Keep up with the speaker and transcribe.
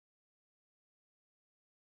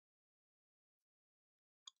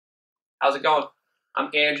How's it going?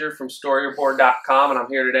 I'm Andrew from StoreYourBoard.com, and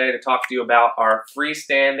I'm here today to talk to you about our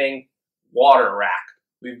freestanding water rack.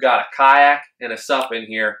 We've got a kayak and a SUP in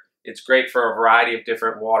here. It's great for a variety of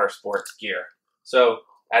different water sports gear. So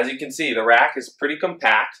as you can see, the rack is pretty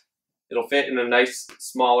compact. It'll fit in a nice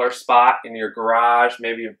smaller spot in your garage,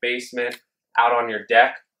 maybe your basement, out on your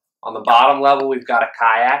deck. On the bottom level, we've got a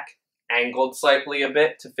kayak angled slightly a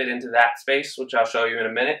bit to fit into that space, which I'll show you in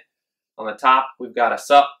a minute. On the top, we've got a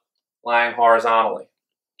SUP lying horizontally.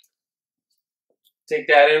 Take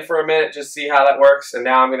that in for a minute, just see how that works. And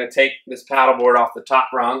now I'm going to take this paddleboard off the top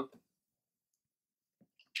rung.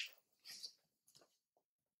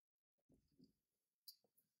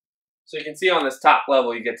 So you can see on this top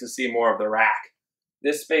level, you get to see more of the rack.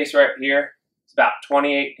 This space right here is about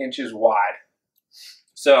 28 inches wide.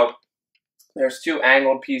 So there's two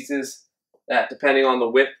angled pieces that, depending on the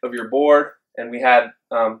width of your board, and we had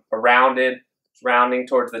a rounding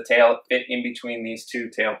towards the tail, fit in between these two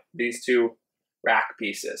rack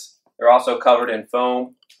pieces. They're also covered in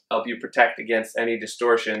foam, help you protect against any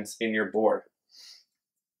distortions in your board.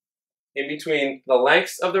 In between the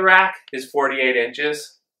lengths of the rack is 48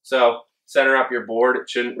 inches. So center up your board. It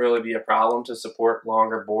shouldn't really be a problem to support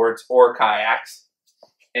longer boards or kayaks.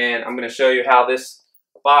 And I'm going to show you how this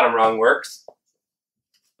bottom rung works.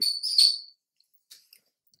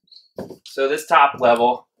 So this top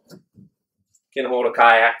level can hold a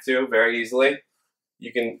kayak to very easily.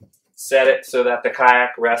 You can set it so that the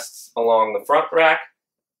kayak rests along the front rack.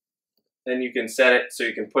 Then you can set it so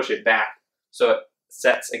you can push it back so it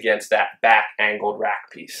sets against that back angled rack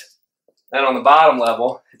piece. Then on the bottom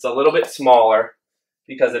level, it's a little bit smaller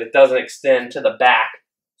because it doesn't extend to the back.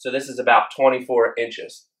 So this is about 24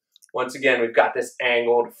 inches. Once again, we've got this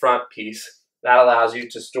angled front piece. That allows you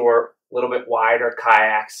to store a little bit wider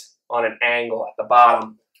kayaks on an angle at the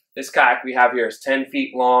bottom. This kayak we have here is 10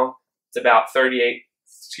 feet long. It's about 30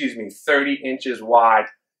 inches wide.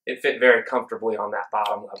 It fit very comfortably on that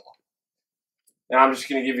bottom level. Now I'm just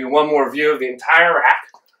going to give you one more view of the entire rack.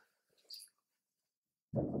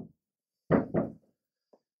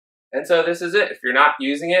 And so this is it. If you're not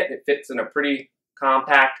using it, it fits in a pretty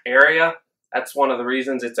compact area. That's one of the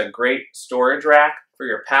reasons it's a great storage rack for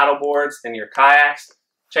your paddle boards and your kayaks.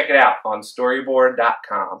 Check it out on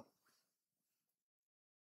StoreYourBoard.com.